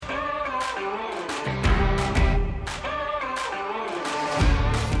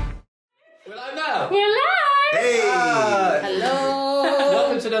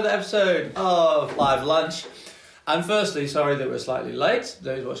episode of Live Lunch. And firstly, sorry that we're slightly late.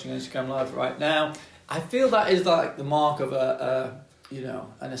 Those watching Instagram Live right now, I feel that is like the mark of an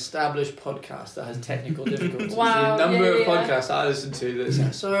established podcast that has technical difficulties. Wow, The number of podcasts I listen to that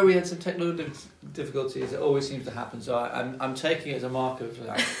say, sorry, we had some technical difficulties. It always seems to happen. So I'm taking it as a mark of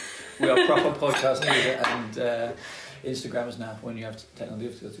we are proper podcast and Instagrammers now when you have technical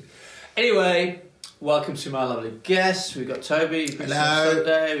difficulties. Anyway, welcome to my lovely guests. We've got Toby,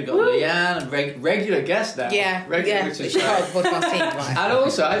 Sunday, we've got Leanne, and regular guest now. She's part of the podcast team. Right. And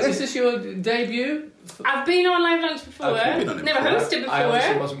also, is this your debut? I've been on Live Lunch before. Never hosted before. I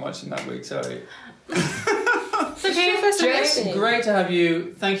obviously wasn't watching that week, sorry. It's okay. Jess, great to have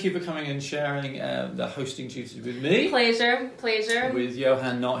you. Thank you for coming and sharing the hosting duties with me. Pleasure. With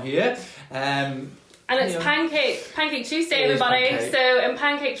Johan not here. And it's Pancake Tuesday, everybody. Pancake. So in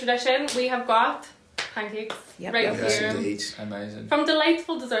pancake tradition, we have got pancakes right here. Indeed. Amazing. From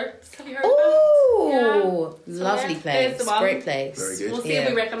Delightful Desserts. Have you heard Ooh, of it? lovely place. It's the one. Great place. Very good. We'll see if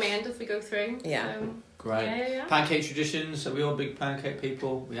we recommend as we go through. Yeah. So, Great. Yeah. Pancake traditions. Are we all big pancake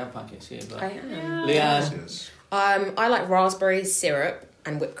people? We have pancakes here, but I am. Leanne. Yes. I like raspberry syrup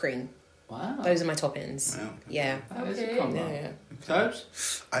and whipped cream. Wow. Those are my toppings. Wow. Yeah. That is a Okay. combo. Yeah. Tobes?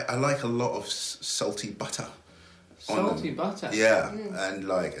 I like a lot of salty butter. on Salty them. butter. Yeah, and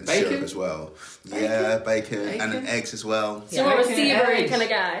Bacon? syrup as well. Yeah, bacon and then eggs as well. So you're a Bacon and savoury eggs. kind of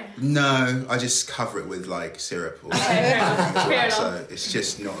guy. No, I just cover it with like syrup or Fair enough. something. Fair So enough. it's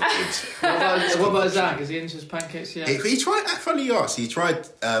just not good. What about Zach? Is he into his pancakes yet? He tried. Funny you asked. He tried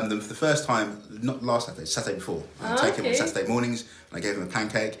them for the first time, not last Saturday, Saturday before. I take him on Okay. Saturday mornings, and I gave him a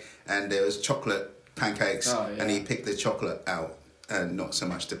pancake, and there was chocolate pancakes, Oh, yeah. and he picked the chocolate out, and not so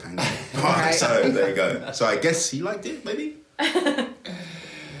much the pancake. Right. So there you go. So I guess he liked it, maybe.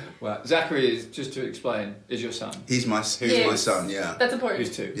 Well, Zachary is, just to explain, is your son. He's my son. Yeah. That's important.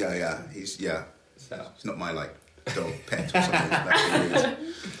 Who's two. Yeah. He's So. He's not my like dog pet or something. That's what it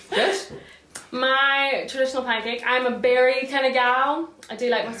is. Yes? My traditional pancake, I'm a berry kind of gal. I do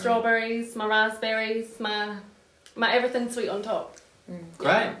like my strawberries, my raspberries, my everything sweet on top.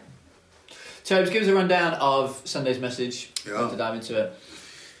 Great. Tobes, give us a rundown of Sunday's message. Yeah. Want to dive into it.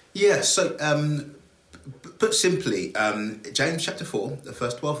 Yeah, so put simply, James chapter 4, the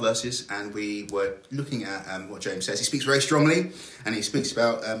first 12 verses, and we were looking at what James says. He speaks very strongly, and he speaks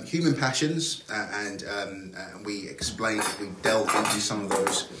about human passions, and we explained, we delved into some of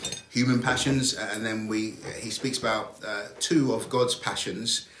those human passions, and then he speaks about two of God's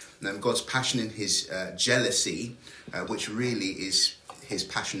passions, and God's passion in his jealousy, which really is his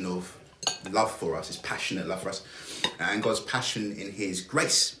passion of love for us, his passionate love for us, and God's passion in his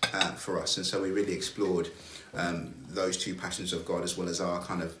grace for us. And so we really explored those two passions of God, as well as our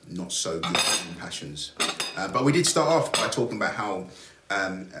kind of not so good passions. But we did start off by talking about how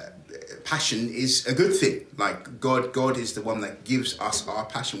passion is a good thing. Like God is the one that gives us our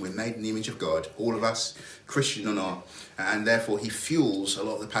passion. We're made in the image of God, all of us, Christian or not, and therefore he fuels a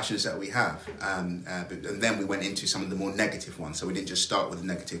lot of the passions that we have. And then we went into some of the more negative ones. So we didn't just start with the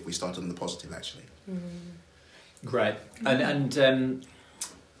negative, we started on the positive actually. Great. And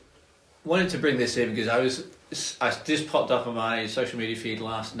wanted to bring this in because this popped up on my social media feed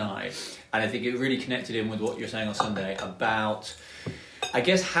last night, and I think it really connected in with what you're saying on Sunday about, I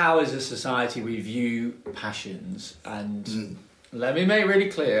guess, how as a society we view passions. And let me make really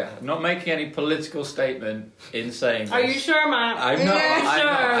clear, I'm not making any political statement in saying this. Are you sure, Matt? I'm not.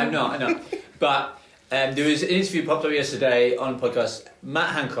 Yeah, I'm not. But there was an interview popped up yesterday on a podcast. Matt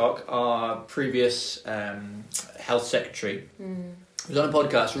Hancock, our previous health secretary, was on a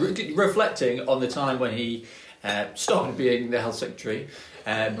podcast reflecting on the time when he stopped being the health secretary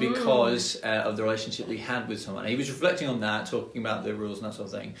because of the relationship he had with someone. He was reflecting on that, talking about the rules and that sort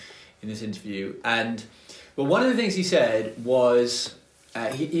of thing in this interview. But one of the things he said was,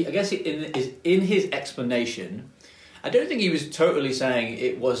 I guess in his explanation, I don't think he was totally saying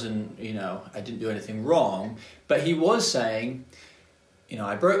it wasn't, I didn't do anything wrong, but he was saying,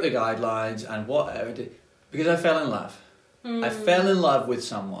 I broke the guidelines and whatever I did because I fell in love. I fell in love with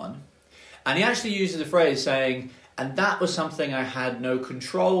someone. And he actually uses the phrase saying, and that was something I had no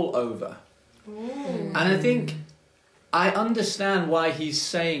control over. And I think I understand why he's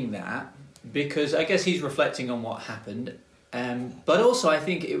saying that, because I guess he's reflecting on what happened. But also I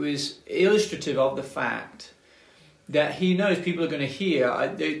think it was illustrative of the fact that he knows people are going to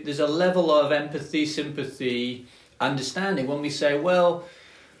hear. There's a level of empathy, sympathy, understanding when we say, well,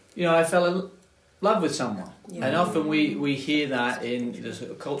 I fell in love with someone. Yeah. And often we hear that in the sort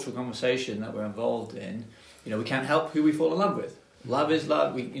of cultural conversation that we're involved in. We can't help who we fall in love with. Love is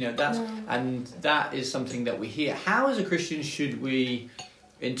love. And that is something that we hear. How as a Christian should we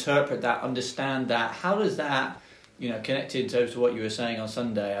interpret that, understand that? How does that, connect into what you were saying on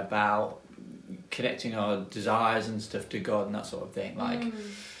Sunday about connecting our desires and stuff to God and that sort of thing? Like,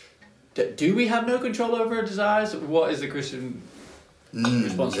 do we have no control over our desires? What is the Christian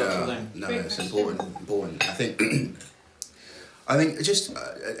response to that sort of thing? No, it's important. I think just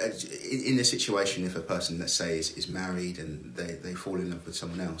in this situation, if a person, let's say, is married and they fall in love with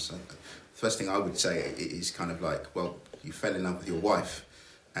someone else, the first thing I would say is kind of like, well, you fell in love with your wife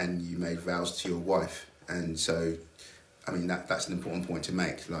and you made vows to your wife. And so, I mean, that's an important point to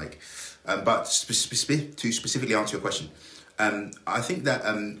make. Like, but to specifically answer your question, I think that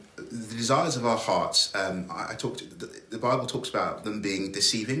the desires of our hearts, the Bible talks about them being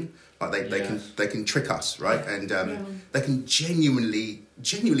deceiving. Like they can trick us, right? And they can genuinely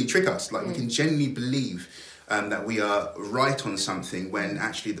trick us. Like we can genuinely believe that we are right on something when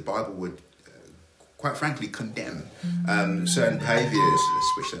actually the Bible would, quite frankly, condemn certain behaviours.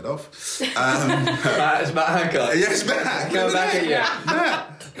 Let's switch that off. It's Matt Hancock. Yeah, it's back. Come back at you. Matt.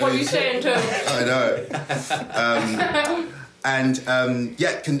 What are you saying to him? I know. And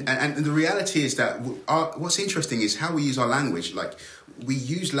the reality is that what's interesting is how we use our language. Like we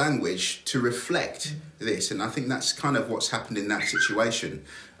use language to reflect this, and I think that's kind of what's happened in that situation.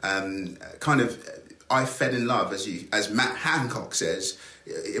 I fell in love, as Matt Hancock says,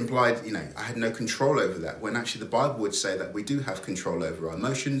 implied, I had no control over that, when actually the Bible would say that we do have control over our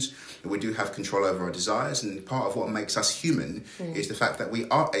emotions, that we do have control over our desires, and part of what makes us human is the fact that we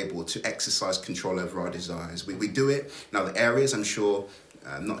are able to exercise control over our desires. We do it in other areas, I'm sure,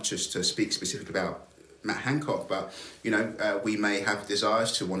 not just to speak specifically about Matt Hancock, but we may have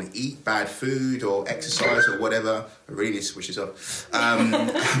desires to want to eat bad food or exercise or whatever. I really need to switch this off.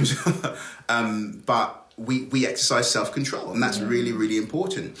 But we exercise self-control, and that's really, really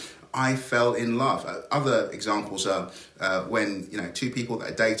important. I fell in love. Other examples are when two people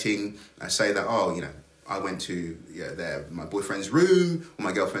that are dating say that, I went to my boyfriend's room or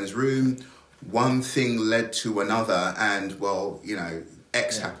my girlfriend's room. One thing led to another, and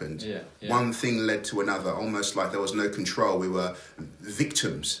X happened. One thing led to another, almost like there was no control. We were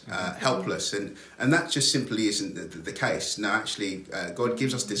victims, helpless, and that just simply isn't the case. No, actually, God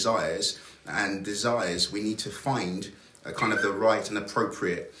gives us desires, and desires we need to find kind of the right and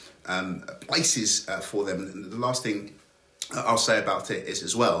appropriate places for them. And the last thing I'll say about it is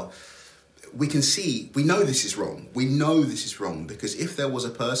as well, we know this is wrong. We know this is wrong because if there was a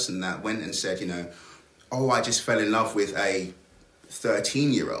person that went and said, I just fell in love with a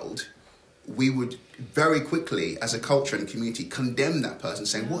 13-year-old, we would very quickly, as a culture and community, condemn that person,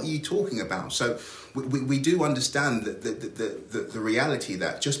 saying, "What are you talking about?" So we do understand that the reality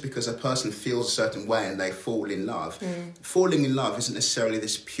that just because a person feels a certain way and they fall in love, falling in love isn't necessarily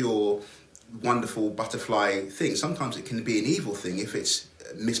this pure, wonderful butterfly thing. Sometimes it can be an evil thing if it's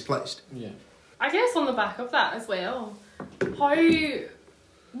misplaced. Yeah. I guess on the back of that as well, what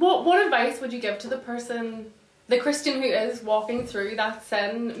advice would you give to the Christian who is walking through that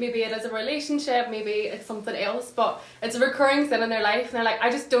sin? Maybe it is a relationship, maybe it's something else, but it's a recurring sin in their life, and they're like,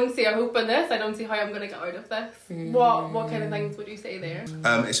 I just don't see a hope in this. I don't see how I'm going to get out of this. What kind of things would you say there?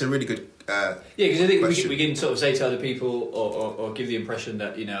 It's a really good because I think question. we can sort of say to other people or give the impression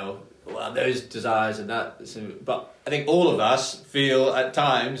that those desires and that, but I think all of us feel at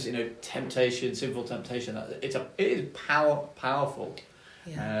times sinful temptation. It is powerful.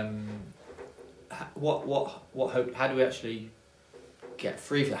 Yeah. What hope? How do we actually get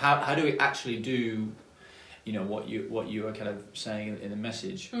free from? How do we actually do? What you were kind of saying in the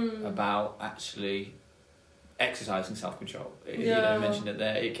message about actually exercising self-control. You mentioned it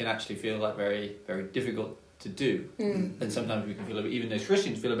there. It can actually feel like very, very difficult to do, and sometimes we can feel even as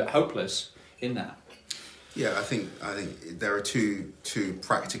Christians feel a bit hopeless in that. Yeah, I think there are two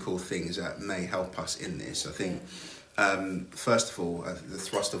practical things that may help us in this. I think. First of all, the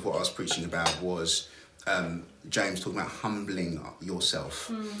thrust of what I was preaching about was James talking about humbling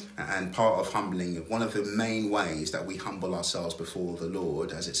yourself. And part of humbling, one of the main ways that we humble ourselves before the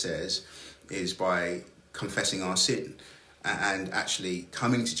Lord, as it says, is by confessing our sin and actually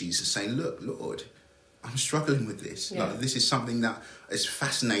coming to Jesus saying, "Look, Lord, I'm struggling with this. Yeah. Like, this is something that is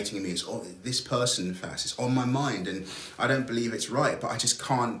fascinating me. It's this person fast. It's on my mind, and I don't believe it's right. But I just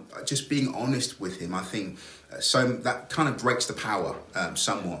can't. Just being honest with him, I think, so that kind of breaks the power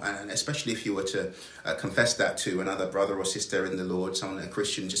somewhat. And especially if you were to confess that to another brother or sister in the Lord, someone, a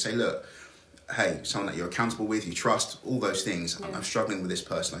Christian, just say, look. Hey, someone that you're accountable with, you trust, all those things. Yeah. I'm struggling with this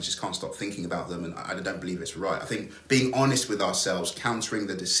person. I just can't stop thinking about them, and I don't believe it's right. I think being honest with ourselves, countering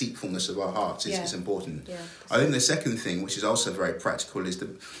the deceitfulness of our hearts is important. Yeah. I think the second thing, which is also very practical, is the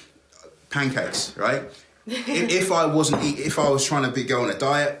pancakes, right? if I was trying to go on a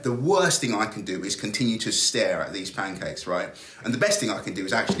diet, the worst thing I can do is continue to stare at these pancakes, right? And the best thing I can do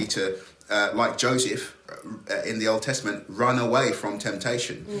is actually to, like Joseph in the Old Testament, run away from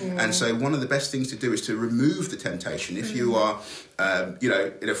temptation. And so one of the best things to do is to remove the temptation. If you are,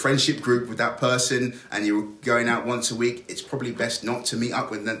 in a friendship group with that person and you're going out once a week, it's probably best not to meet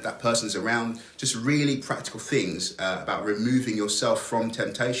up when that person's around. Just really practical things about removing yourself from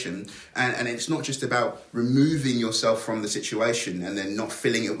temptation. And it's not just about removing yourself from the situation and then not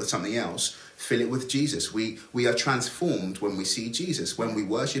filling it with something else. Fill it with Jesus. We are transformed when we see Jesus, when we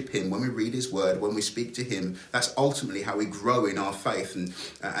worship him, when we read his word, when we speak to him. That's ultimately how we grow in our faith. And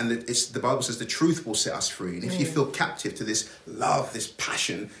the Bible says the truth will set us free. And if you feel captive to this love, this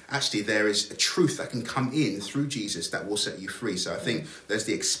passion, actually there is a truth that can come in through Jesus that will set you free. So I think there's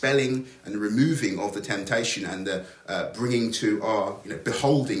the expelling and removing of the temptation and the bringing to our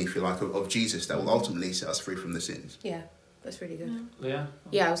beholding, if you like, of Jesus that will ultimately set us free from the sins. Yeah. That's really good. Yeah.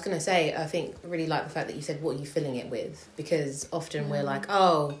 I was going to say, I think I really like the fact that you said, what are you filling it with? Because often we're like,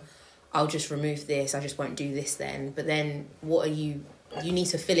 oh, I'll just remove this, I just won't do this then. But then what are you need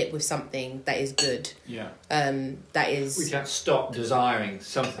to fill it with something that is good. Yeah. That is... We can't stop desiring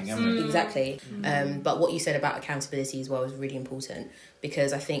something, haven't we? Exactly. But what you said about accountability as well is really important,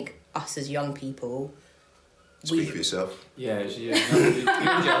 because I think us as young people... Speak for yourself. Yeah.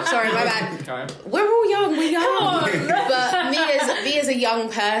 Sorry, my bad. We're all young. We're young. But me as a young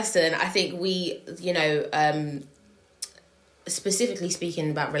person, I think we, specifically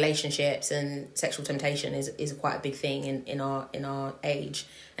speaking about relationships and sexual temptation is quite a big thing in our age.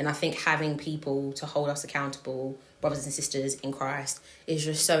 And I think having people to hold us accountable, brothers and sisters in Christ, is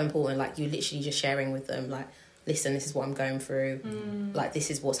just so important. Like, you're literally just sharing with them, like, listen, this is what I'm going through. Like,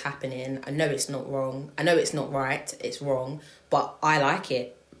 this is what's happening. I know it's not wrong. I know it's not right. It's wrong. But I like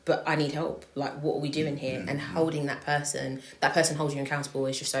it. But I need help. Like, what are we doing here? And holding that person holding you accountable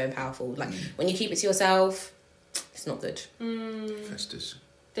is just so powerful. Like, when you keep it to yourself, it's not good. Festers.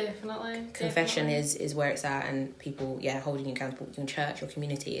 Definitely. Confession is where it's at, and people, holding you accountable in church or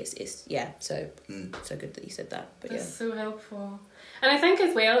community is so good that you said that. But That's so helpful. And I think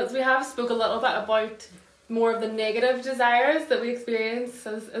as well, as we have spoke a little bit about more of the negative desires that we experience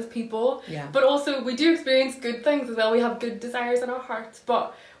as people. Yeah. But also we do experience good things as well. We have good desires in our hearts.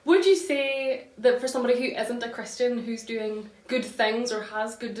 But would you say that for somebody who isn't a Christian, who's doing good things or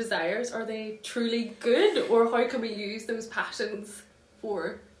has good desires, are they truly good? Or how can we use those passions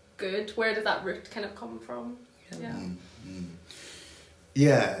for good? Where does that root kind of come from? Yeah.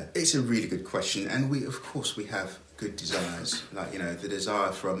 Yeah, it's a really good question. And we have good desires, like the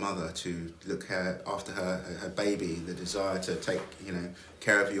desire for a mother to look after her baby, the desire to take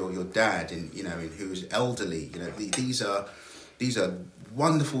care of your dad and who's elderly. These are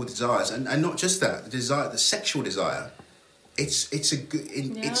wonderful desires, and not just that, the sexual desire. It's a good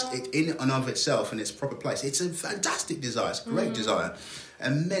it's in and of itself in its proper place. It's a fantastic desire. It's a great desire,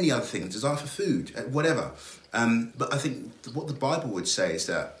 and many other things. Desire for food, whatever. But I think what the Bible would say is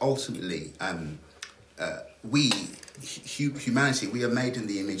that ultimately, humanity, we are made in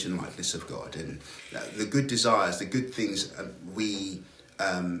the image and likeness of God, and the good desires, the good things we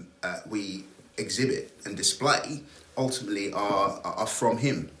exhibit and display ultimately are from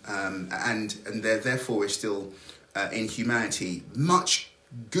Him, and there therefore is still in humanity much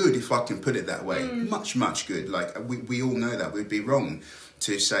good, if I can put it that way, much good. Like we all know that we'd be wrong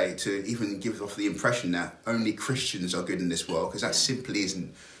to even give off the impression that only Christians are good in this world, because that simply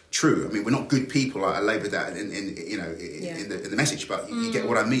isn't true. I mean, we're not good people. I labour that in the message, but you get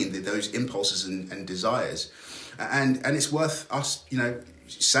what I mean. Those impulses and desires, and it's worth us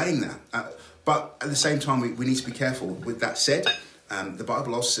saying that. But at the same time, we need to be careful. With that said, the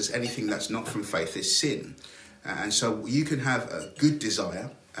Bible also says anything that's not from faith is sin. And so you can have a good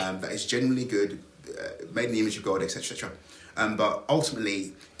desire that is genuinely good, made in the image of God, etc., etc. But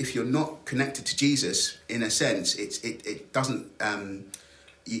ultimately, if you're not connected to Jesus, in a sense, it doesn't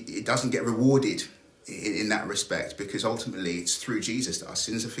get rewarded in that respect, because ultimately it's through Jesus that our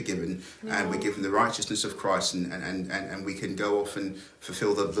sins are forgiven, and we're given the righteousness of Christ, and we can go off and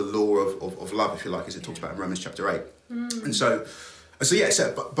fulfill the law of love, if you like, as it talks about in Romans chapter 8. And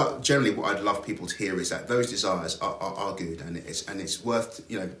but generally what I'd love people to hear is that those desires are good, and it's worth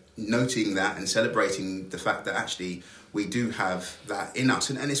noting that and celebrating the fact that actually we do have that in us,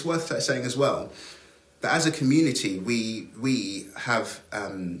 and it's worth saying as well that as a community we have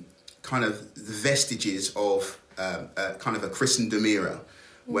kind of the vestiges of kind of a Christendom era,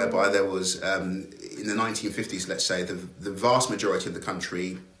 whereby there was in the 1950s, let's say, the vast majority of the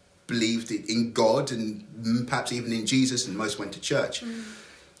country believed in God and perhaps even in Jesus, and most went to church.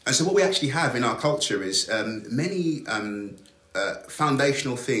 And so what we actually have in our culture is many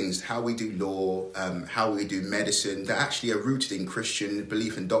foundational things, how we do law, how we do medicine, that actually are rooted in Christian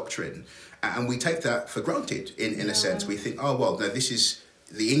belief and doctrine. And we take that for granted in a sense. We think, oh, well, no, this is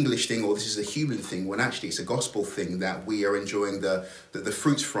the English thing or this is the human thing, when actually it's a gospel thing that we are enjoying the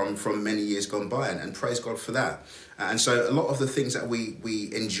fruits from many years gone by, and praise God for that. And so a lot of the things that we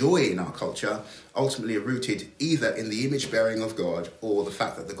enjoy in our culture ultimately are rooted either in the image bearing of God or the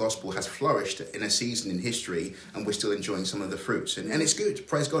fact that the gospel has flourished in a season in history and we're still enjoying some of the fruits. And it's good,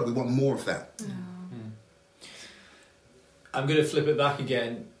 praise God, we want more of that. Yeah. I'm going to flip it back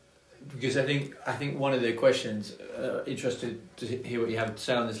again, because I think one of the questions, interested to hear what you have to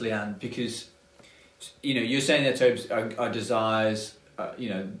say on this, Leanne, because you're saying that Tobes, our desires,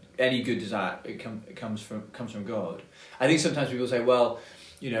 any good desire, it comes from God. I think sometimes people say, well,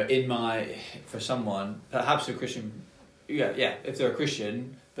 for someone, perhaps a Christian, if they're a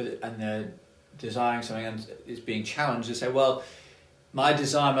Christian, and they're desiring something and it's being challenged, they say, well, my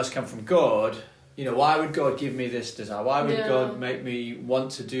desire must come from God. Why would God give me this desire? Why would God make me want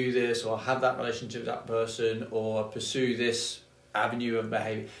to do this or have that relationship with that person or pursue this avenue of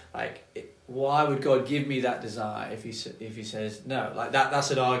behaviour? Why would God give me that desire if he says no? Like that's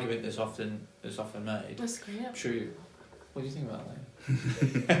an argument that's often made. That's great. I'm sure. What do you think about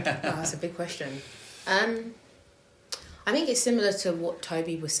that? That's a big question. I think it's similar to what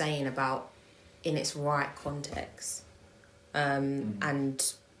Toby was saying about in its right context,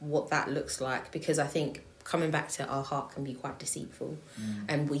 and what that looks like, because I think coming back to our heart can be quite deceitful,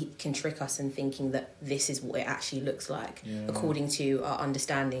 and we can trick us in thinking that this is what it actually looks like according to our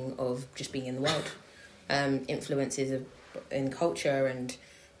understanding of just being in the world, influences in culture and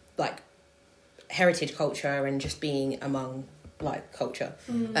like heritage culture and just being among like culture.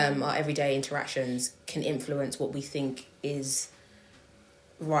 Our everyday interactions can influence what we think is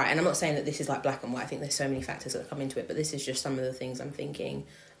right. And I'm not saying that this is like black and white. I think there's so many factors that come into it, but this is just some of the things I'm thinking.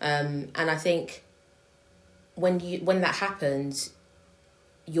 And I think when that happens,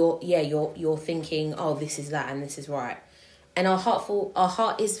 you're thinking, oh, this is that and this is right. And our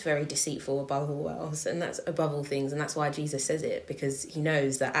heart is very deceitful above all else, and that's above all things, and that's why Jesus says it, because he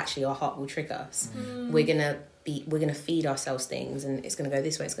knows that actually our heart will trick us. We're gonna feed ourselves things, and it's gonna go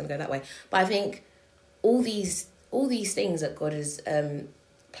this way, it's gonna go that way. But I think all these things that God has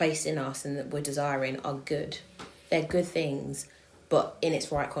placed in us and that we're desiring are good. They're good things, but in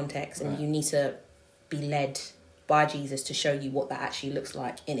its right context, and you need to be led by Jesus to show you what that actually looks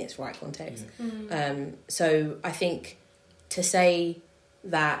like in its right context. So I think to say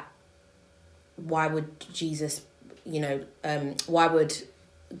that, why would Jesus, why would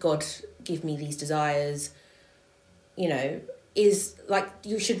God give me these desires, is like,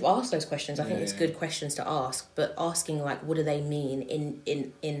 you should ask those questions. I think it's good questions to ask, but asking like, what do they mean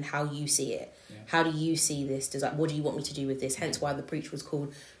in how you see it? How do you see this desire? What do you want me to do with this? Hence why the preach was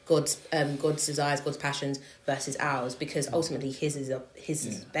called God's desires, God's passions versus ours, because ultimately his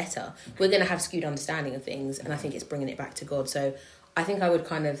is better. We're going to have skewed understanding of things, and I think it's bringing it back to God. So I think I would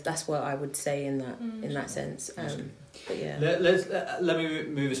that's what I would say in that sense. But yeah, let me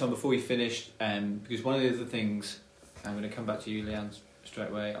move this on before we finish, because one of the other things, I'm going to come back to you, Leanne, straight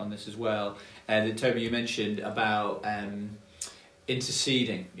away on this as well. That Toby, you mentioned about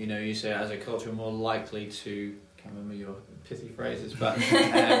interceding. You say as a culture we're more likely to, can't remember your pithy phrases, but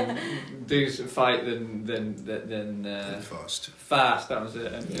do fight than fast. Fast, that was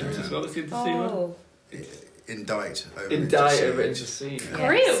it. And what was the intercede one? Indict over intercede.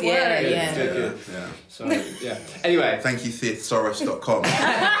 Great word. Good. Yeah. So Anyway, thank you, thesaurus.com.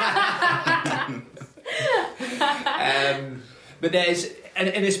 But there's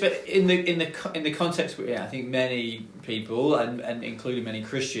in the context where I think many people and including many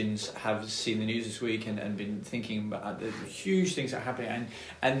Christians have seen the news this week and been thinking about the huge things that are happening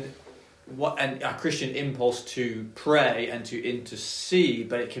and our Christian impulse to pray and to intercede,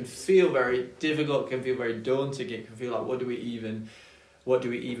 but it can feel very difficult, can feel very daunting, it can feel like what do we even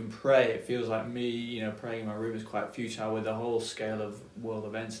pray? It feels like me, praying in my room is quite futile with the whole scale of world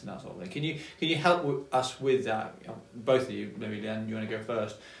events and that sort of thing. Can you help us with that? Both of you, maybe Leanne, you want to go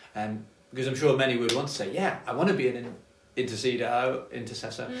first? Because I'm sure many would want to say, yeah, I want to be an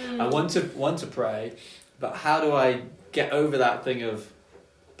intercessor. I want to pray, but how do I get over that thing of,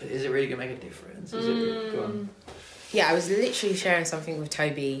 but is it really going to make a difference? Is it? Go on. Yeah, I was literally sharing something with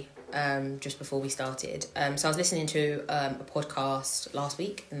Toby just before we started. So I was listening to a podcast last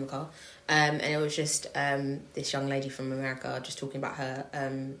week in the car, and it was just this young lady from America just talking about her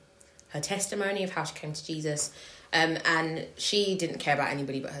testimony of how she came to Jesus, And she didn't care about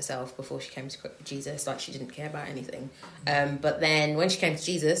anybody but herself before she came to Jesus. Like, she didn't care about anything. But then when she came to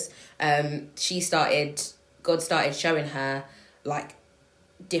Jesus, God started showing her, like,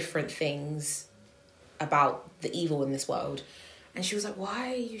 different things about the evil in this world. And she was like,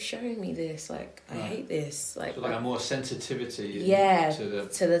 why are you showing me this? Like, I hate this. Like, so like a more sensitivity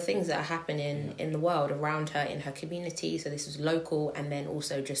to the things that are happening in the world around her, in her community. So this was local, and then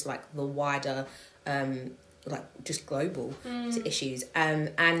also just like the wider, like just global issues.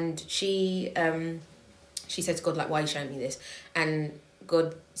 And she said to God, like, why are you showing me this? And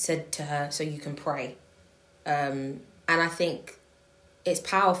God said to her, so you can pray. And I think it's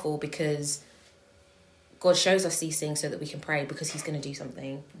powerful because God shows us these things so that we can pray, because he's going to do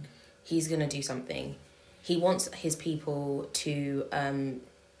something. He's going to do something. He wants his people to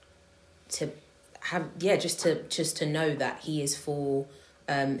have, just to know that he is for,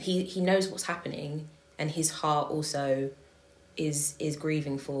 he knows what's happening, and his heart also is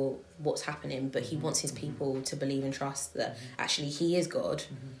grieving for what's happening, but he wants his people to believe and trust that actually he is God.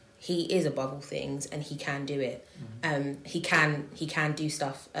 He is above all things, and he can do it. He can do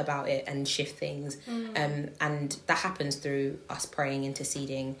stuff about it and shift things, and that happens through us praying,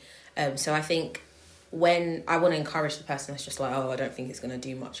 interceding. So I think when I want to encourage the person that's just like, oh, I don't think it's going to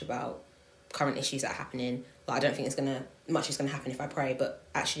do much about current issues that are happening. Like, I don't think much is going to happen if I pray. But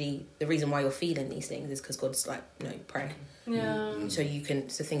actually, the reason why you're feeling these things is because God's like, no, pray. Yeah. So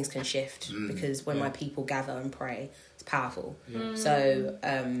things can shift, because when my people gather and pray, it's powerful. So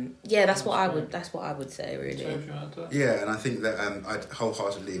that's what I would say, really. Yeah, and I think that I'd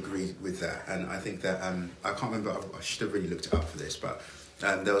wholeheartedly agree with that. And I think that I can't remember, I should have really looked it up for this, but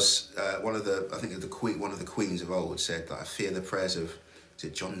there was one of the queens of old said that I fear the prayers of, is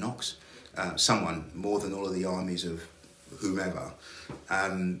it John Knox? Someone more than all of the armies of whomever.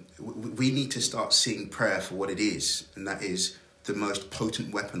 We need to start seeing prayer for what it is, and that is the most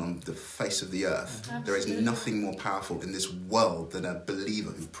potent weapon on the face of the earth. Absolutely. There is nothing more powerful in this world than a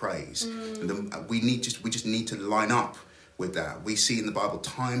believer who prays. And we just need to line up with that. We see in the Bible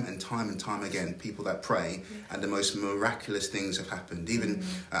time and time again people that pray, and the most miraculous things have happened. Even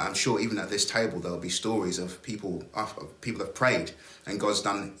I'm sure even at this table there'll be stories of people have prayed and God's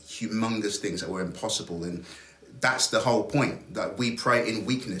done humongous things that were impossible. And that's the whole point, that we pray in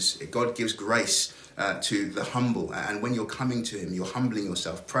weakness. God gives grace to the humble, and when you're coming to him, you're humbling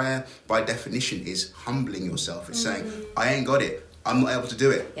yourself. Prayer by definition is humbling yourself. It's saying, I ain't got it, I'm not able to do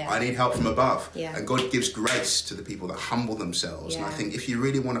it, I need help from above. And God gives grace to the people that humble themselves. And I think if you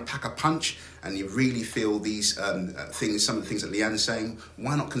really want to pack a punch and you really feel these things, some of the things that Leanne's saying,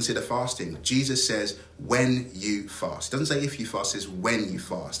 why not consider fasting? Jesus says when you fast. It doesn't say if you fast, it says when you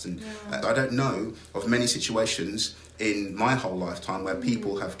fast. And I don't know of many situations in my whole lifetime where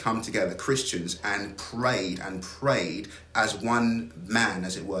people have come together, Christians, and prayed as one man,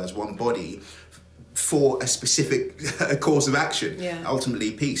 as it were, as one body, for a specific course of action, ultimately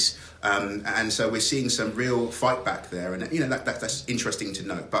peace. And so we're seeing some real fight back there, and that's interesting to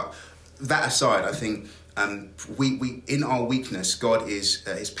note. But that aside, I think we in our weakness, God is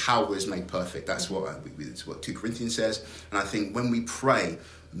his power is made perfect. That's what 2 Corinthians says. And I think when we pray,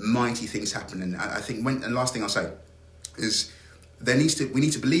 mighty things happen. And I think and last thing I'll say is we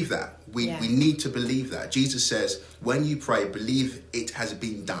need to believe that. We need to believe that. Jesus says, when you pray, believe it has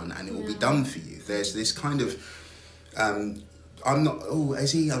been done and it will be done for you. There's this kind of, I'm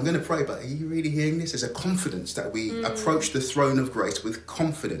going to pray, but are you really hearing this? There's a confidence that we approach the throne of grace with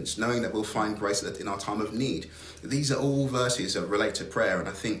confidence, knowing that we'll find grace in our time of need. These are all verses that relate to prayer, and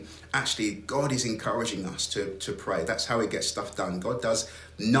I think actually God is encouraging us to pray. That's how he gets stuff done. God does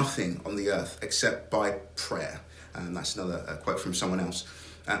nothing on the earth except by prayer. And that's another quote from someone else.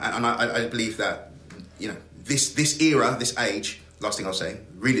 And I believe that, this era, this age, last thing I'll say,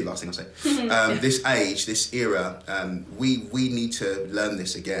 this age, this era, we need to learn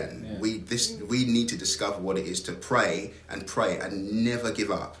this again. Yeah. We need to discover what it is to pray and never give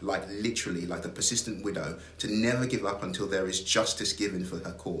up, like literally, like the persistent widow, to never give up until there is justice given for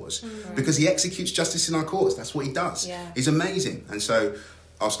her cause. Mm-hmm. Because he executes justice in our cause. That's what he does. Yeah. He's amazing. And so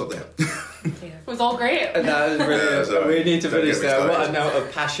I'll stop there. It was all great. That was brilliant. We need to finish there. What a note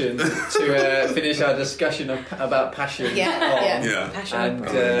of passion to finish our discussion about passion. Passion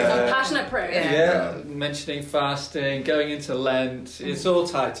passionate prayer. Yeah, mentioning fasting, going into Lent, it's all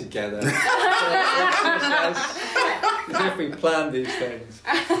tied together. As if we planned these things.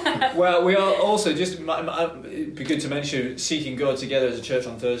 Well, we are also just. It'd be good to mention seeking God together as a church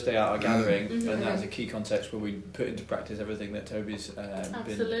on Thursday at our gathering, and that's a key context where we put into practice everything that Toby's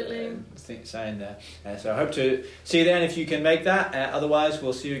been saying there. So I hope to see you then if you can make that. Otherwise,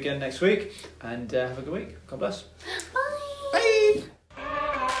 we'll see you again next week, and have a good week. God bless. Bye. Bye.